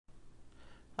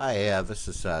Hi, this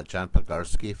is John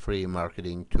Pogarski,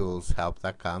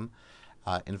 freemarketingtoolshelp.com.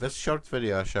 In this short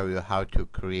video, I'll show you how to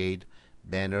create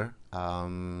banner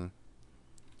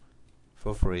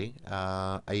for free.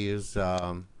 I use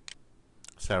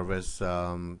service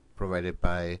provided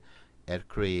by Ad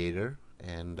Creator,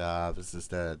 and this is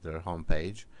their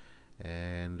homepage.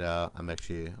 And I'm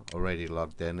actually already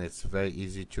logged in. It's very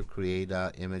easy to create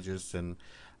images and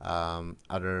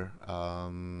other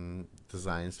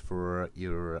designs for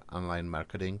your online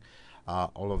marketing.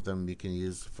 All of them you can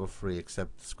use for free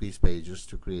except squeeze pages.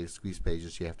 To create squeeze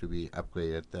pages, you have to be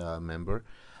upgraded member.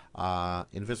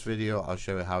 In this video, I'll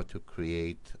show you how to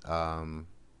create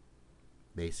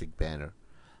basic banner.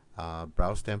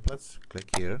 Browse templates, click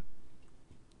here.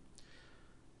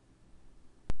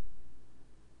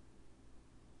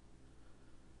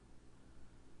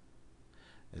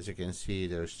 As you can see,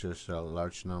 there's just a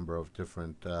large number of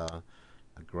different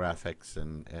graphics,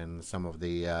 and some of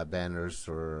the banners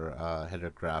or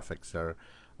header graphics are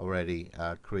already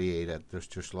created. There's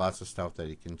just lots of stuff that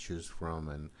you can choose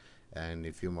from, and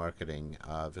if you're marketing,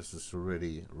 this is a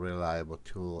really reliable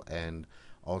tool, and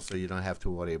also you don't have to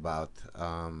worry about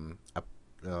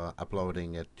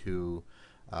uploading it to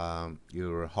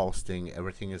your hosting.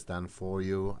 Everything is done for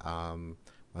you.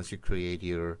 Once you create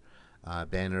your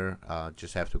banner,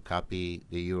 just have to copy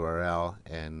the URL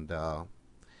and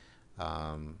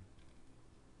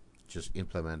just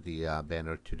implement the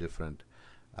banner to different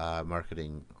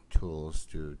marketing tools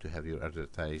to have your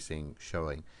advertising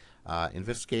showing. In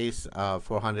this case,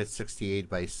 468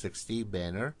 by 60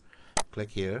 banner.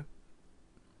 Click here.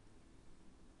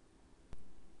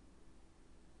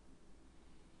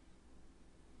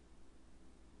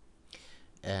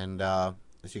 And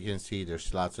as you can see,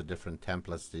 there's lots of different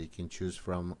templates that you can choose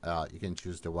from. You can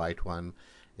choose the white one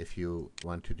if you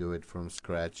want to do it from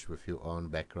scratch with your own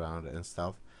background and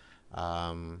stuff.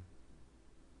 You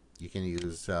can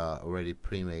use already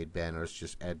pre-made banners,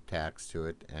 just add tags to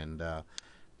it, and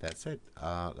that's it.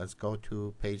 Let's go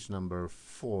to page number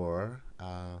 4.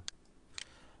 I'll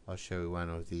show you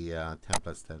one of the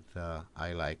templates that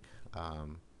I like.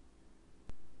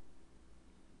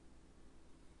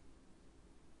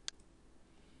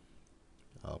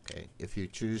 Okay, if you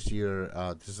choose your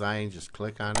design, just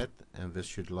click on it, and this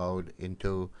should load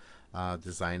into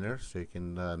Designer, so you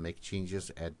can make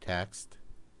changes, add text.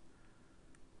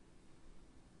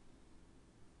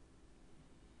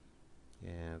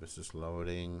 Yeah, this is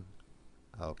loading.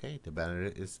 Okay, the banner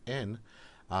is in.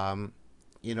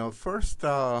 First,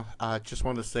 I just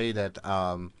want to say that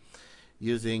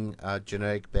using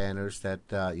generic banners that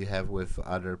you have with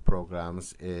other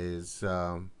programs is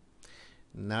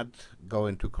not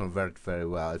going to convert very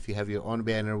well. If you have your own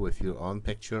banner with your own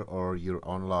picture or your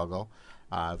own logo,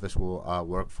 this will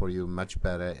work for you much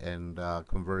better, and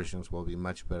conversions will be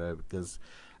much better, because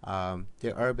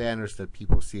there are banners that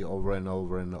people see over and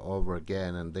over and over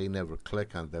again, and they never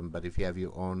click on them. But if you have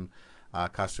your own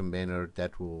custom banner,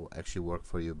 that will actually work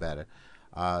for you better.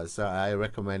 So I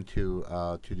recommend to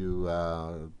do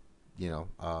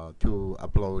to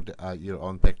upload your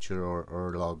own picture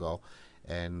or logo,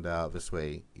 and this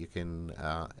way you can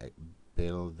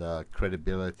build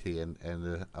credibility and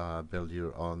build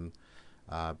your own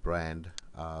brand.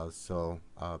 So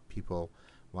people,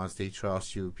 once they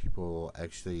trust you, people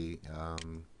actually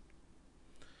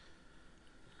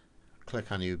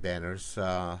click on your banners.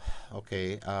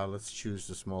 Okay, let's choose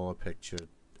the smaller picture.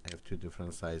 I have 2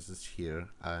 different sizes here,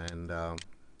 and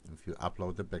if you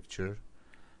upload the picture,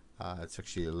 it's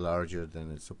actually larger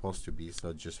than it's supposed to be,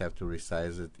 so just have to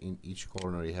resize it. In each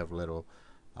corner you have a little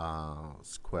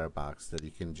square box that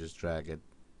you can just drag it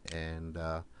and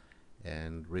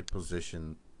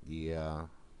reposition the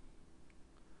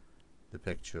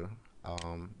picture.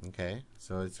 Okay,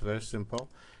 so it's very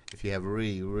simple. If you have a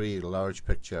really large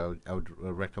picture, I would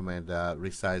recommend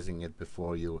resizing it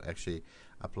before you actually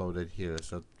upload it here,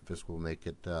 so this will make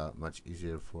it much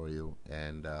easier for you,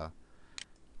 and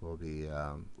will be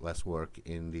less work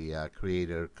in the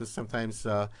creator, because sometimes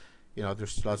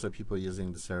there's lots of people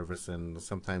using the service, and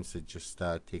sometimes it just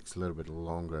takes a little bit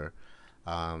longer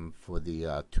for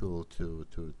the tool to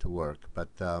work.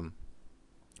 But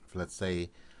let's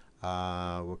say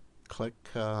we'll click,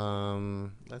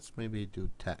 let's maybe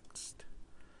do text.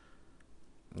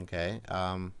 Okay,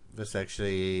 this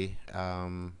actually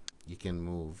you can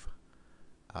move,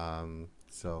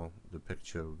 so the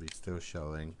picture will be still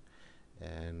showing,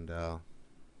 and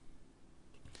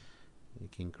you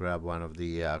can grab one of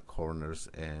the corners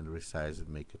and resize it,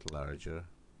 make it larger.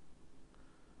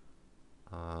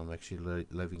 Actually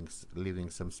leaving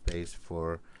some space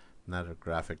for another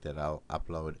graphic that I'll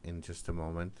upload in just a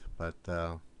moment, but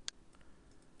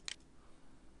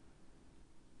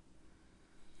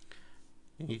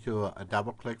You need to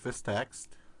double click this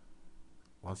text.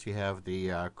 Once you have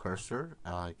the cursor,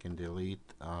 you can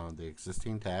delete the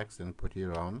existing text and put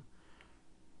your own.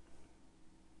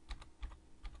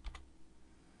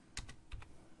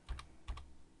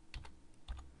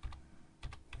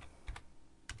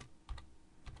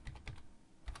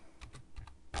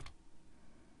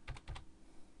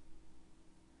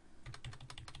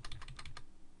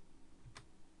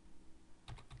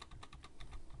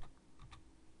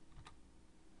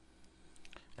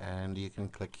 And you can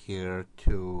click here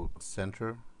to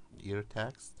center your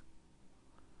text,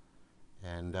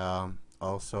 and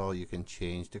also you can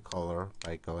change the color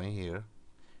by going here,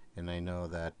 and I know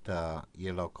that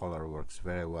yellow color works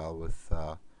very well with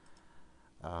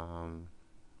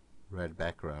red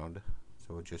background,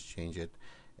 so we'll just change it.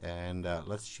 And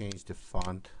let's change the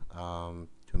font to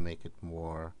make it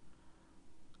more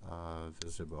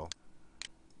visible.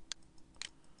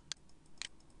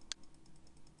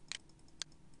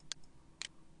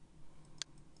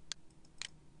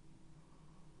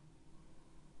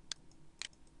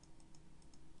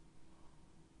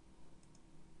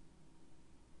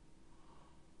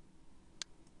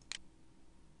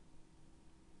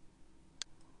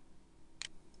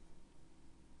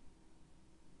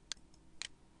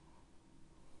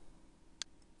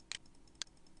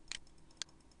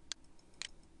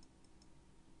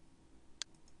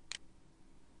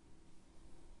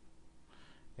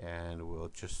 And we'll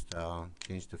just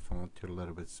change the font to a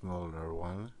little bit smaller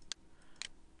one.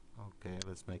 Okay,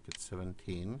 let's make it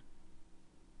 17.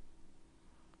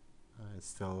 It's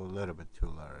still a little bit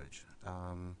too large.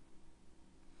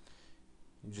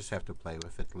 You just have to play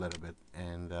with it a little bit,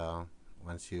 and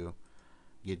once you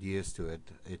get used to it,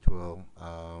 it will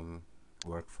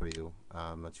work for you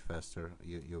much faster.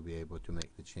 You'll be able to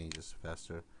make the changes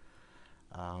faster.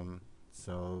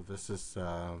 So this is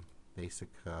basic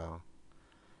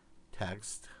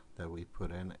text that we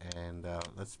put in, and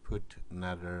let's put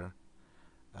another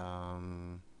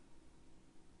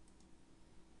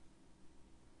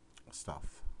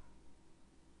stuff,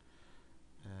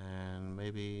 and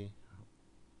maybe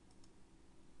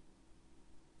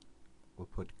we'll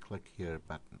put click here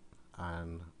button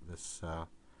on this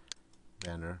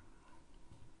banner.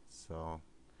 So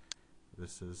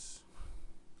this is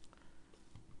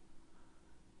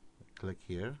click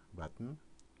here button,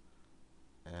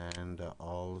 and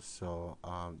also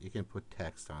you can put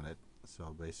text on it.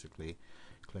 So basically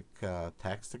click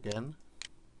text again.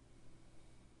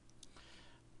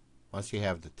 Once you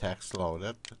have the text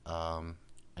loaded and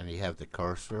you have the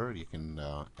cursor, you can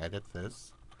edit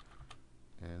this,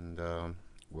 and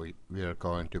we are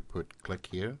going to put click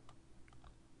here.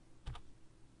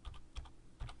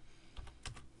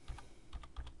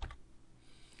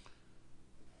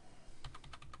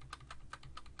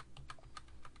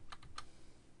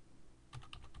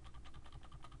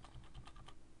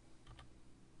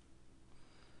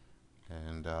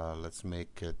 And let's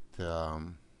make it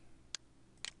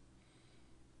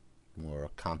more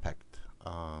compact.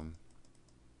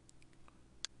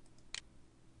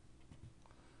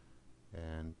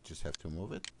 And just have to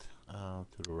move it to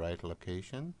the right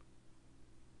location.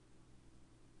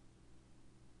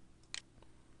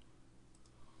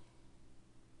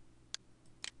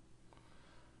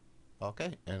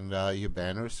 Okay, and your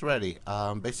banner is ready.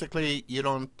 Basically, you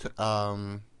don't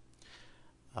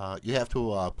you have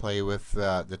to play with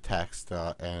the text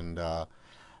and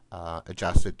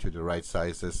adjust it to the right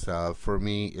sizes. For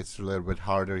me, it's a little bit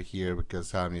harder here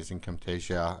because I'm using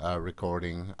Camtasia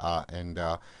recording, and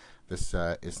this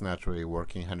is not really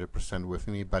working 100% with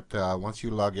me. But once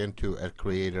you log into Ed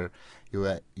Creator,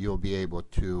 you'll be able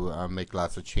to make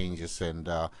lots of changes. And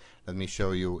let me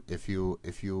show you. If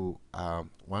you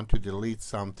want to delete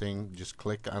something, just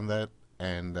click on that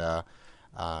and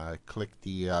click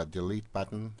the delete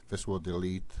button. This will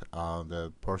delete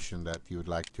the portion that you would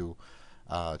like to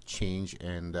change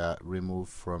and remove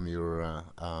from your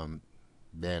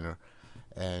banner,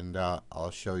 and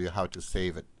I'll show you how to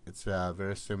save it. It's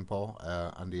very simple.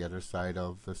 On the other side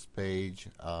of this page,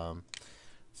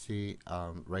 see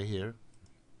right here,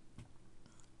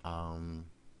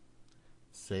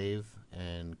 save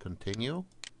and continue.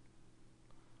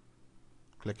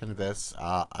 Click on this.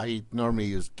 I normally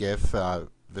use GIF.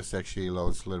 This actually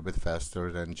loads a little bit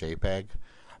faster than JPEG,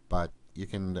 but you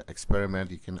can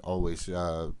experiment. You can always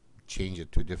change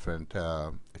it to different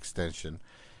extension.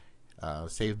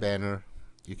 Save banner.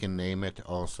 You can name it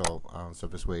also, so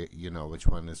this way you know which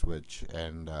one is which.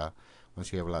 And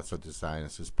once you have lots of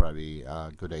designs, it's probably a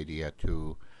good idea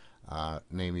to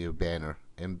name your banner.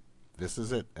 And this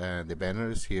is it. The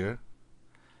banner is here.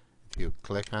 If you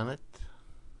click on it,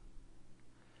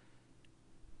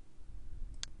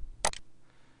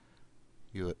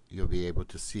 you'll be able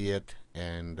to see it.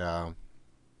 And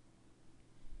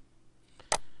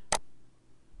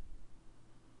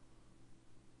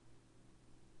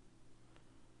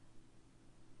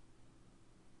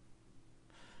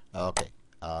okay,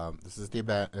 this is the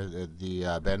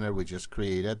banner we just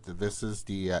created. This is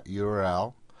the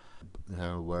URL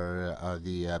where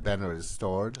the banner is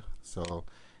stored. So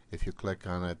if you click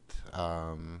on it,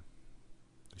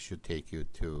 it should take you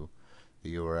to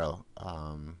the URL.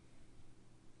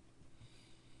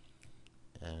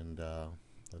 And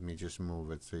let me just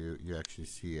move it so you actually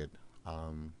see it.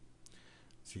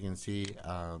 So you can see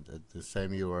the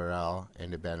same URL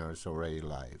and the banner is already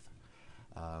live.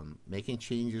 Making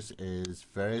changes is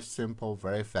very simple,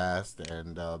 very fast,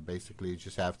 and basically you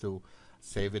just have to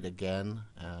save it again.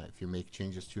 If you make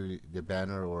changes to the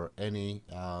banner or any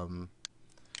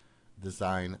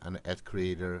design on Ad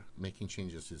Creator, making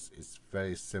changes is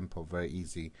very simple, very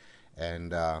easy.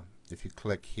 And if you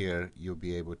click here, you'll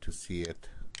be able to see it.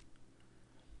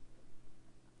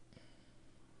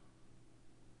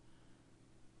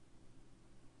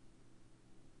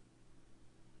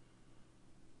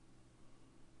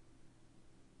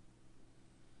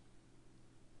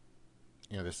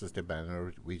 This is the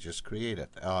banner we just created.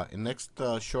 In next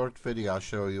short video, I'll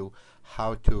show you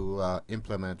how to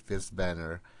implement this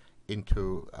banner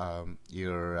into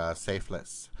your Safe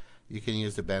List. You can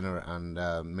use the banner on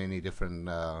many different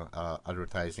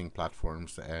advertising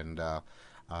platforms, and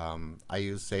I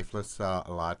use Safe List a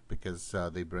lot because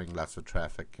they bring lots of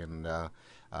traffic, and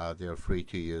they're free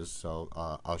to use. So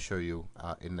I'll show you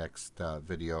in next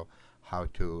video how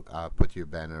to put your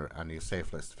banner on your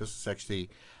Safe List. This is actually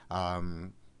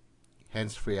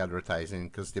hands-free advertising,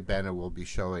 because the banner will be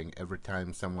showing every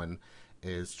time someone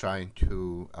is trying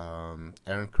to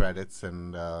earn credits,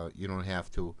 and you don't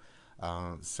have to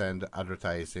send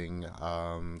advertising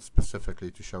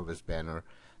specifically to show this banner.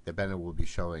 The banner will be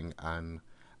showing on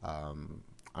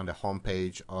the home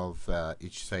page of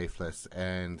each Safe List,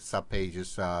 and sub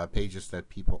pages, pages that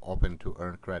people open to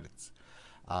earn credits.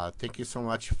 Thank you so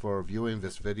much for viewing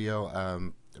this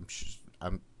video.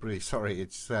 I'm pretty sorry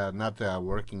it's not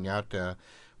working out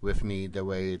with me the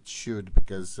way it should,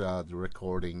 because the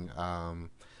recording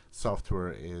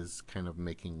software is kind of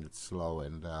making it slow.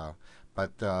 And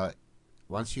but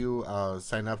once you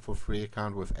sign up for free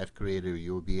account with Ad Creator,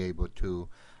 you'll be able to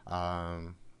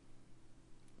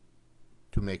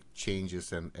make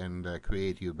changes and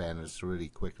create your banners really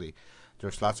quickly.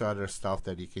 There's lots of other stuff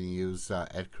that you can use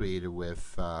Ad Creator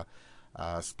with,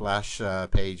 splash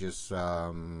pages,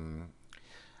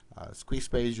 squeeze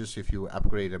pages if you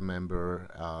upgrade a member,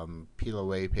 peel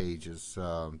away pages.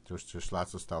 There's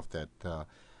lots of stuff that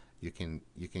you can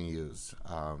use,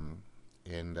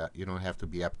 and you don't have to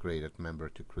be upgraded member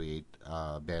to create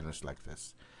banners like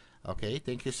this. Okay,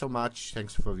 thank you so much.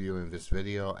 Thanks for viewing this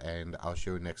video, and I'll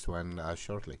show you next one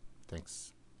shortly.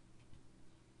 Thanks.